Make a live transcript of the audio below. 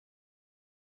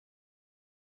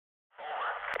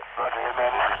Roger,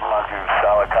 Hitman, this is Mongoose.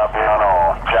 Solid copy on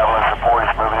all. Javelin support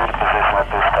is moving into position at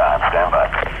this time. Stand by.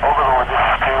 Overlord, this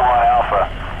is T1 Alpha.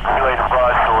 Related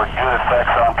broadsword, good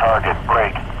effects on target.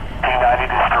 Break. T90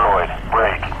 destroyed.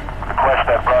 Break. Request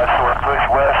that broadsword push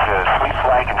west to sweep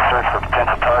flank and search for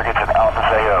potential targets at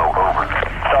Alpha's AO. Over.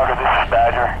 Stalker, this is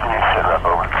Badger. Give me a sit rep.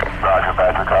 Over. Roger,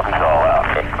 Badger copies all out.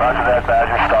 Roger that,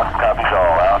 Badger. Stalker copies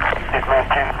all out. Hitman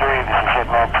 2-3, this is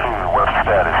Hitman 2. What's the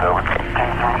status? Over.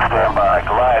 2-3, stand by.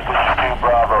 Goliath, this is 2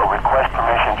 Bravo. Request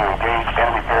permission to engage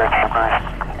enemy paratroopers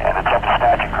and attempt to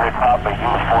snatch a grid pop a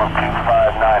uniform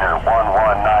 259er,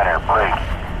 119er. Break.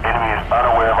 Enemy is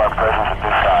unaware of our presence at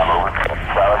this time. Over.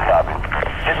 Solid copy.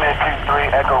 Hitman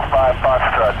 2-3, Echo 5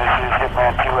 Foxtrot. This is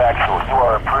Hitman 2 Actual. You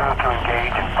are approved to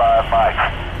engage in 5 mics.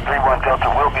 3-1 Delta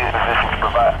will be in position to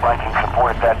provide flanking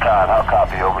support at that time. I'll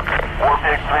copy. Over.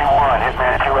 Warpig 3-1,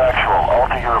 Hitman 2 Actual.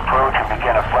 Alter your approach and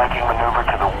begin a flanking maneuver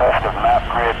to the west of map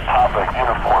grid Papa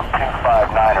Uniform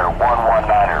 259er,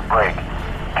 119er. Break.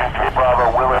 2-3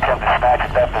 Bravo will attempt to snatch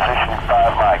at that position in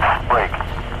 5 mics. Break.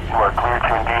 You are cleared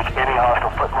to engage any hostile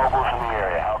foot mobiles in the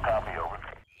area. I'll copy. Over.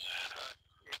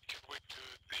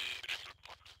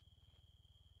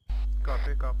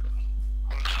 Copy, copy.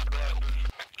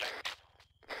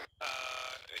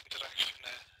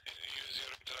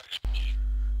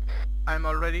 I'm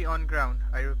already on ground.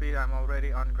 I repeat, I'm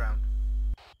already on ground.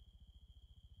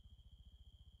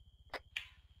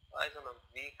 Eyes on a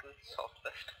vehicle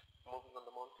southwest, moving on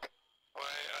the mountain. Why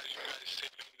are you guys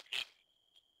saving the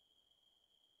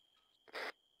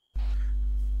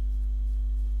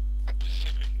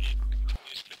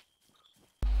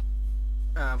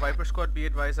meat? Viper Squad, be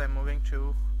advised, I'm moving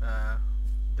to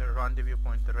the rendezvous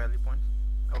point, the rally point.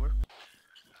 Over.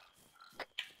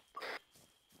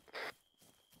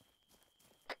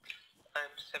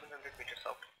 I'm 700 meters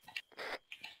out.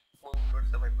 Moving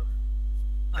towards the Viper.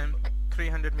 I'm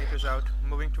 300 meters out,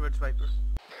 moving towards Viper.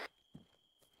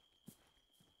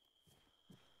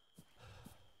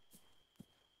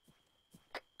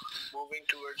 Moving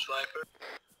towards Viper.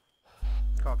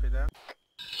 Copy that.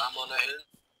 I'm on a hill.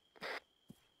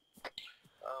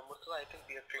 Murtala, I think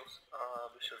we are close.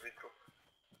 We should regroup.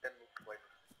 Then move to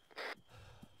Viper.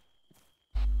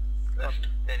 Left,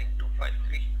 heading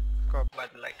 253. Copy. By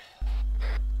the light.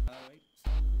 Alright,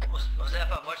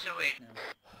 Mustafa, what's your weight now?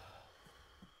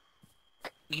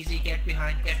 Easy, get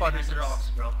behind the rocks,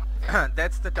 bro.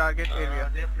 That's the target area.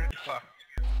 They're pretty far.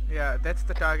 Yeah, that's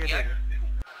the target Yeah. area.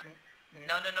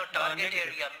 No, target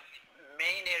area.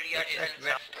 Main area is in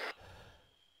west.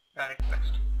 Direct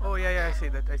west. Oh yeah, I see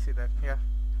that, yeah.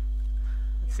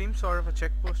 It seems sort of a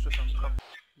check post or something.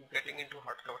 Getting into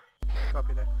hard cover.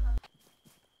 Copy that.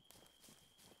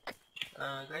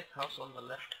 Guys, house on the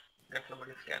left. Can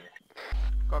somebody scan it?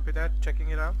 Copy that, checking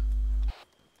it out.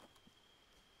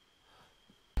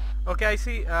 Okay, I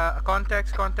see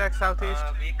contacts southeast.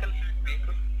 Vehicle.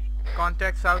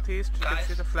 Contact southeast, you can Guys.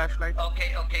 see the flashlight.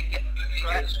 Okay, get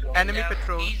right. Enemy Yeah,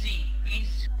 patrol. Easy.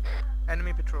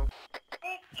 Enemy patrol.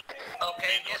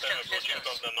 Okay, distance.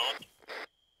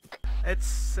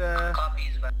 It's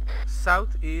Copies, but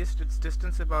southeast, its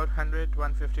distance about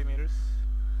 100-150 meters.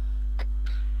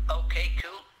 okay,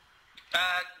 cool.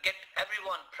 Get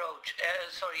everyone approach.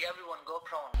 Everyone go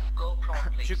prone. Go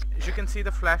prone, please. You can see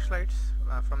the flashlights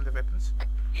from the weapons.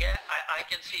 Yeah, I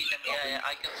can see them. Yeah,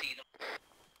 I can see them.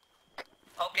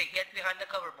 Okay, get behind the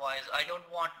cover, boys. I don't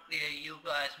want you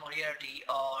guys, Moriarty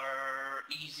or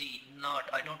Easy,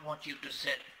 I don't want you to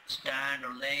stand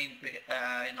or laying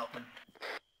in open.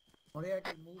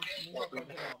 Moriarty, move up at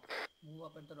the rock. Move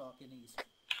up at the rock in east.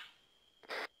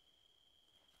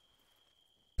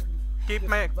 Keep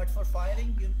my... But for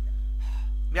firing, you...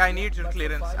 Yeah, I need your but for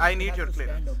clearance. firing, I you need have your to stand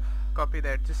clearance. up. Copy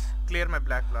that. Just clear my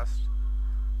black blast.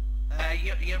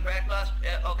 Your back blast,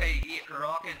 okay,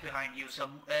 rock is behind you, so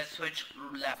switch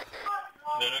left.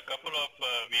 There are a couple of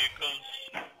vehicles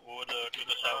over to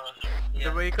the south.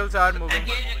 The vehicles are moving.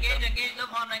 Engage them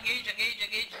on, engage,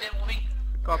 they're moving.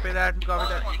 Copy that.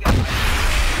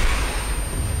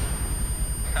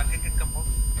 Targeted compound.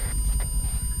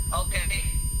 Okay,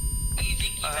 Easy,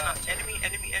 keep an eye.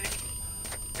 Enemy.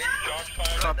 Shots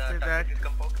fired. Copy that. Targeted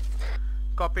compound.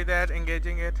 Copy that.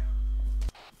 Engaging it.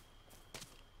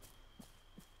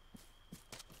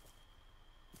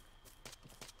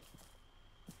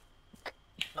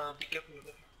 Be careful with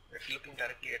it. It's looking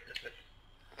directly at this way.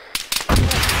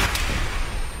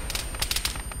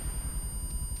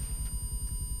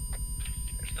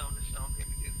 It's down. It's down.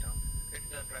 It's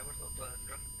the drivers of the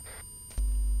truck.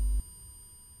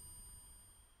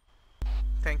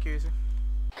 Thank you, Easy.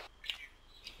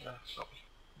 Copy.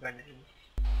 Bandaging.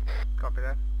 Copy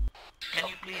that. Can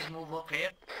you please move up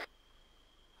here?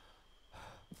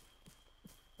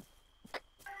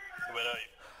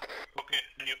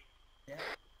 Yeah.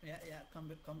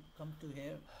 Come to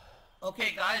here.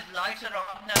 Okay, guys, lights are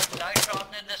on now. Lights are on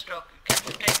in this truck. Can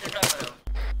you take the driver out?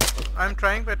 I'm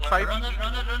trying, but 5. Runner.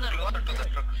 Closer to the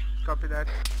truck. Copy that.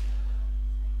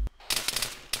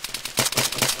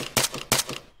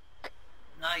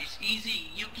 Nice, easy.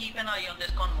 You keep an eye on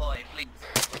this convoy, please.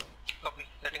 Copy.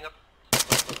 Setting up.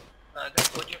 There's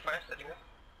OG fire setting up.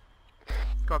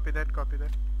 Copy that.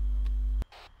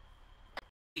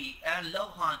 And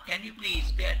Lohan, can you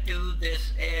please get to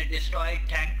this destroyed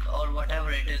tank or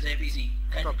whatever it is, ABC?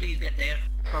 Can you please get there?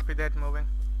 Copy that, moving.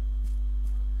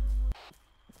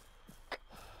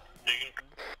 Digging.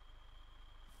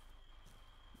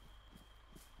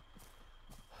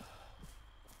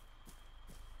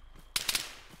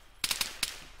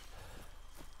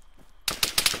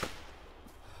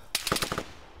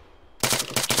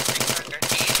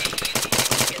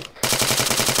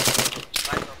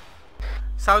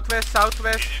 Southwest.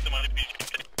 Easy तुम्हारे पीछे.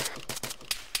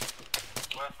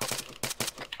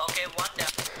 Okay, one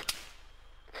down.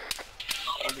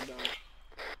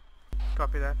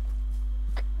 Copy that.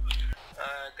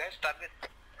 Guys, target.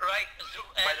 Right,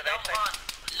 By the right side.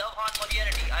 Lohan,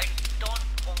 Moriarty, I don't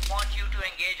want you to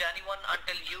engage anyone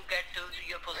until you get to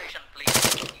your position, please.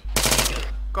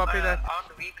 Copy that.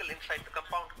 Armed vehicle inside the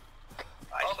compound.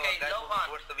 I saw Okay, a guy moving Lohan.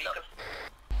 towards the vehicle.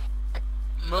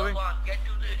 Moving. Lohan, get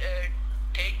to the,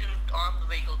 take to armed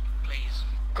vehicle, please.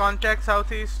 Contact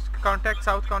southeast. Contact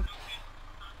south. Okay,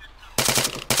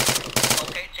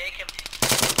 take him.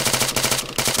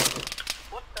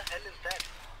 What the hell is that?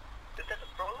 Is that a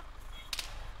problem?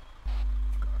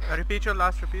 Repeat your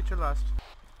last. It's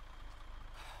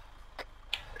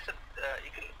a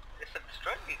eagle. It's a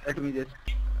destroyed vehicle. Let me just.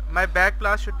 My back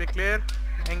blast should be clear.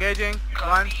 Engaging.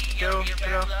 1, 2, Your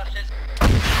 0. back blast is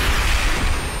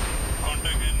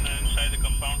Contact inside the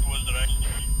compound towards the right.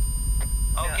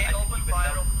 okay, I think open he went fire,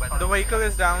 down open by fire. The vehicle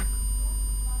is down.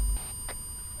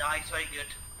 Nice, very good.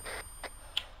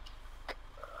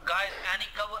 Guys, any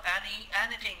cover,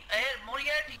 anything. Hey,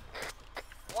 Moriarty,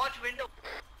 watch window.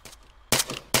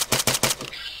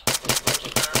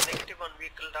 Negative on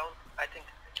vehicle down. I think.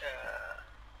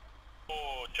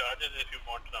 Oh, charges if you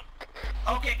want them.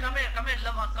 Okay, come here,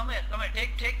 Lavan, come here.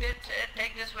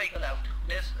 Take this vehicle out.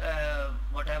 This,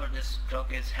 whatever this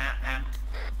truck is, ham.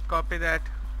 Copy that.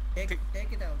 Take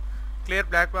it out. Clear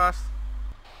black blast.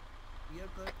 You're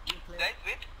good. You're clear. Guys,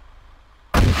 wait.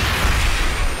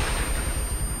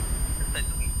 Inside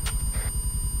the vehicle.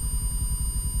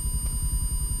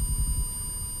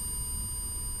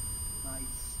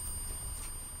 Nice.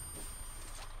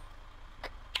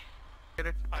 Get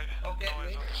it. Okay,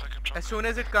 wait. As soon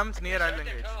as it comes near, I'll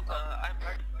engage. I'm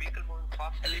heard vehicle moving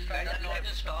fast. Let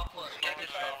it stop first. Let it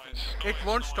stop. It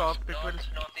won't stop. It will.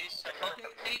 Northeast. Okay,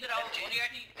 take it out.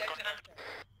 Moriarty, get it out.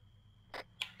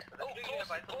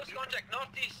 Close contact,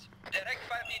 northeast. Direct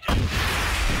 5 meters.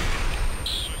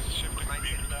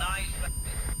 Nice.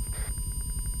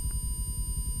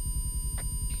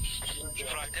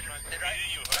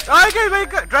 Okay,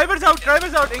 vehicle. Drivers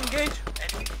out. Engage.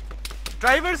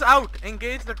 Drivers out.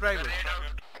 Engage the drivers.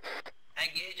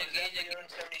 Engage.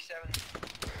 77.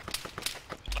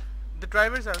 The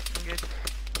drivers out. Engage.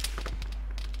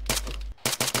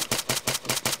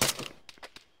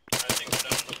 I think we're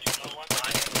done. Signal one.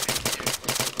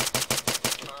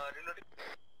 Reloading.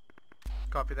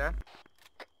 Copy that.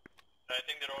 I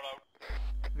think they're all out.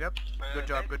 Yep. Good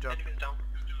job. Enemies down.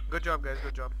 Good job, guys.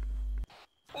 Good job.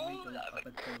 Vehicle up at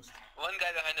post. One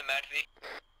guy behind the mat V.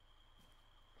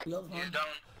 Glove He's on. down.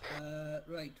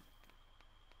 Right.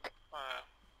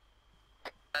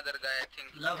 Another guy, I think.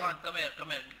 Lavan, come here.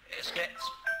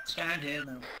 Stand here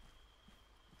now.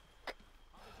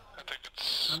 I think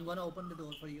it's I'm gonna open the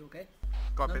door for you, okay?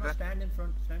 Copy No, that. stand in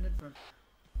front. Stand in front.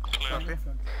 clear. Stand in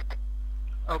front.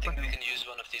 Open. We can use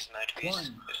one of these mat Vs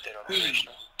 1, if they're 2,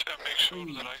 operational. Make sure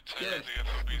the right side Yes. of the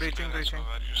FOB is Breaching. where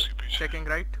you see breaching. Checking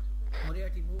right.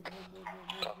 Moriarty, move.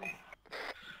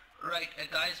 Right,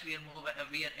 guys, we are moving.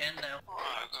 We are in now.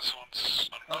 This one's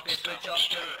Okay, switch off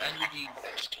to NVG.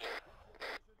 That's clear.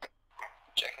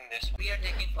 Checking this. We are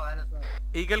taking fire as well.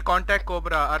 Eagle, contact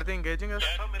Cobra. Are they engaging us?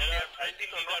 Yeah, I think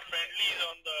these are friendlies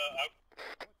on the out.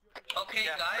 Okay,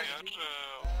 guys.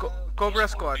 Cobra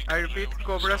Squad. I repeat,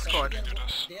 Cobra Squad.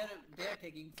 They are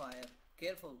taking fire.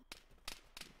 Careful.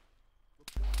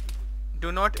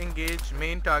 Do not engage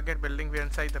main target building. We are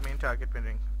inside the main target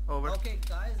building. Over. Okay,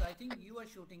 guys, I think you are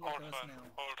shooting at us now.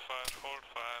 Hold fire.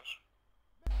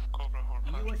 Cobra, hold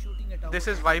fire. You are shooting at our This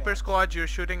is squad. Viper Squad. You're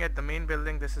shooting at the main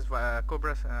building. This is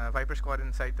Cobra Viper Squad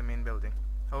inside the main building.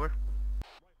 Over.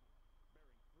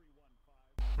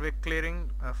 We're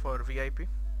clearing for VIP.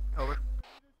 Over.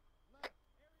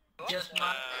 Just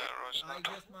mark. I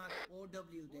just marked OW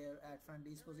there at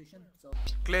friendly's position. So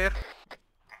Clear.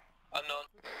 Unknown.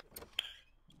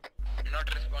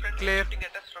 Not responding. Clear. Shooting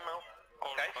at us from now.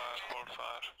 Hold Okay. fire, hold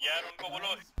fire. यार उनको बोलो.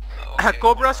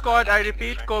 Cobra Squad, I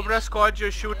repeat, Cobra Squad,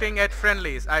 you're shooting at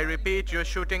friendlies. I repeat, you're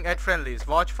shooting at friendlies.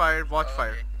 Watch fire, watch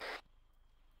fire.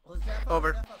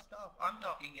 Over. Stop. I'm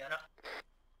talking, Yara.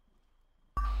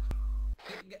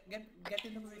 Get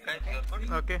in the position. Guys, you're good. Three,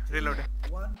 Okay, two, reloading.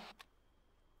 1.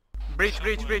 Breach,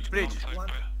 breach, breach, breach. One.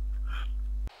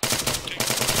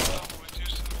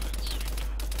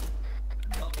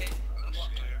 Okay.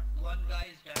 One guy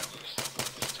is down. Task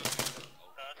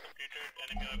completed.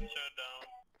 Enemy officer down.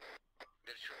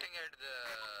 They're shooting at the...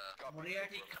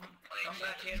 Moriarty, come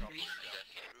back here, please.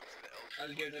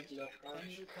 I'll get it. Can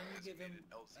you give him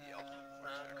apple?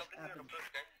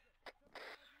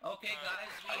 Okay,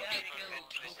 guys, we have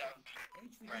killed.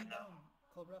 HVT down,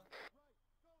 Cobra.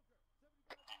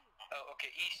 Oh,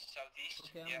 okay, east, southeast.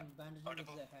 Okay, I'm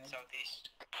bandaging his head. Southeast.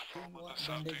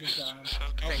 Bandage his arm.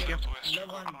 Thank you.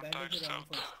 Love one, bandage his arm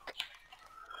first.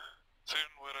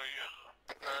 Zane, where are you?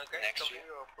 Guys, Next come to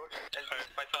your approach.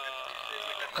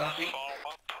 Copy. Form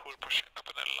up. We're pushing up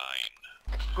in a line.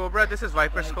 Cobra, this is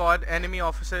Viper Squad. Enemy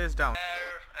officer is down.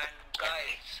 And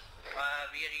guys,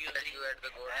 we are using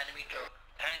enemy truck.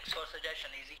 Thanks for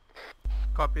suggestion, Easy.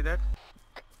 Copy that.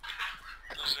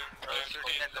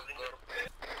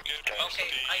 Okay,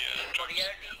 I need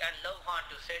Moriarty and Lovehan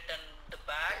to sit in the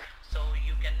back so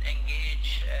you can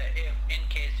engage if in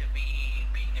case of me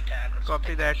being attacked or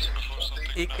Copy something. that.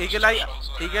 Eagle Eye,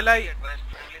 Eagle Eye,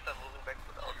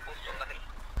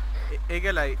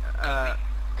 Eagle Eye,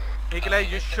 Eagle Eye,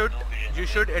 you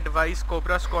should advise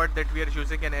Cobra Squad that we are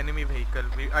using an enemy vehicle.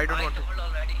 I don't want to. told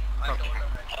already. I Okay. told already.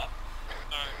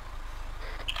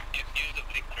 Use the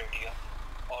brick radio.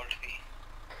 All three.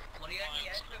 Moriarty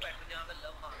has to back to the other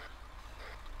Lovehan.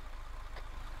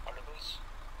 Audibles.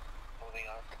 Moving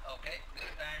out. Okay,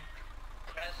 good. And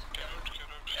press double.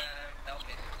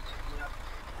 Okay.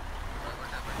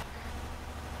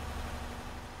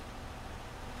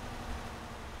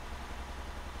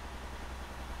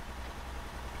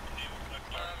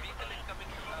 Vehicle is coming.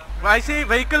 I see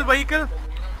vehicle. Yeah, wait, guys.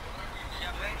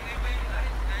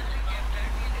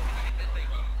 Handling this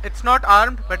vehicle. It's not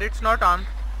armed, but it's not armed.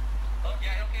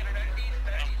 Okay,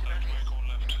 friendlies. Go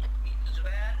left.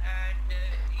 Swear and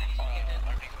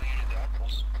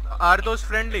easy. Are those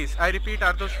friendlies? I repeat,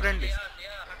 are those friendlies? They are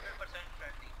 100%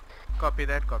 friendly. Copy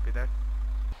that, copy that.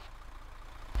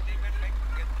 They were like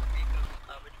to get the vehicle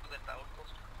which was at the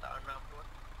outpost, the unarmed one.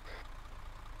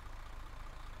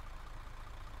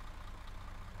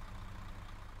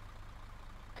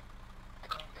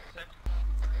 Set.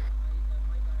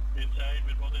 Inside,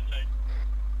 we're both inside.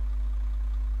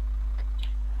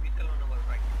 Vehicle on our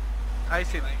right. I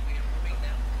see. Right, we are moving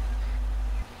now.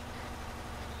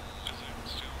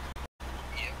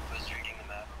 Yep, was reading the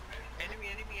map. Enemy.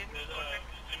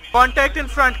 Contact in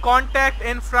front, contact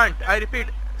in front. I repeat,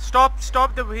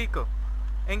 stop the vehicle.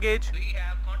 Engage. We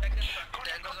have contact in front.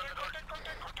 Tango's on the road.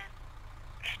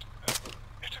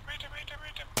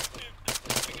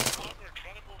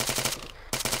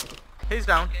 He's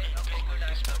down. Okay, good.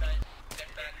 Get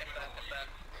back.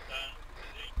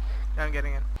 I'm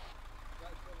getting in.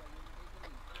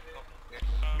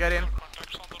 Get in.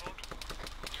 Contacts on the road.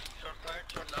 Short side.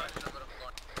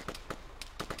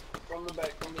 From the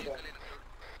back.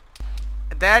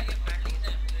 That,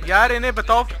 यार इन्हें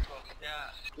बताओ.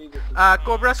 Yeah.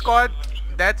 Cobra Squad,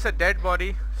 that's a dead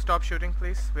body. Stop shooting,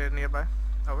 please. We're nearby.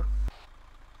 Over.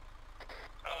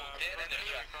 They're in the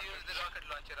truck. Use the rocket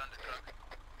launcher on the truck.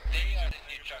 They are in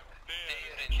the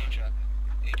truck.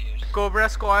 Idiots. Cobra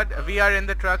Squad, we are in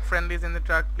the truck. Friendlies in the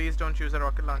truck. Please don't use a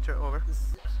rocket launcher. Over.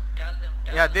 Tell them.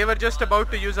 Yeah, they were just about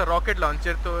to use a rocket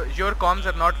launcher, so your comms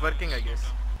are not working, I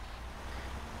guess.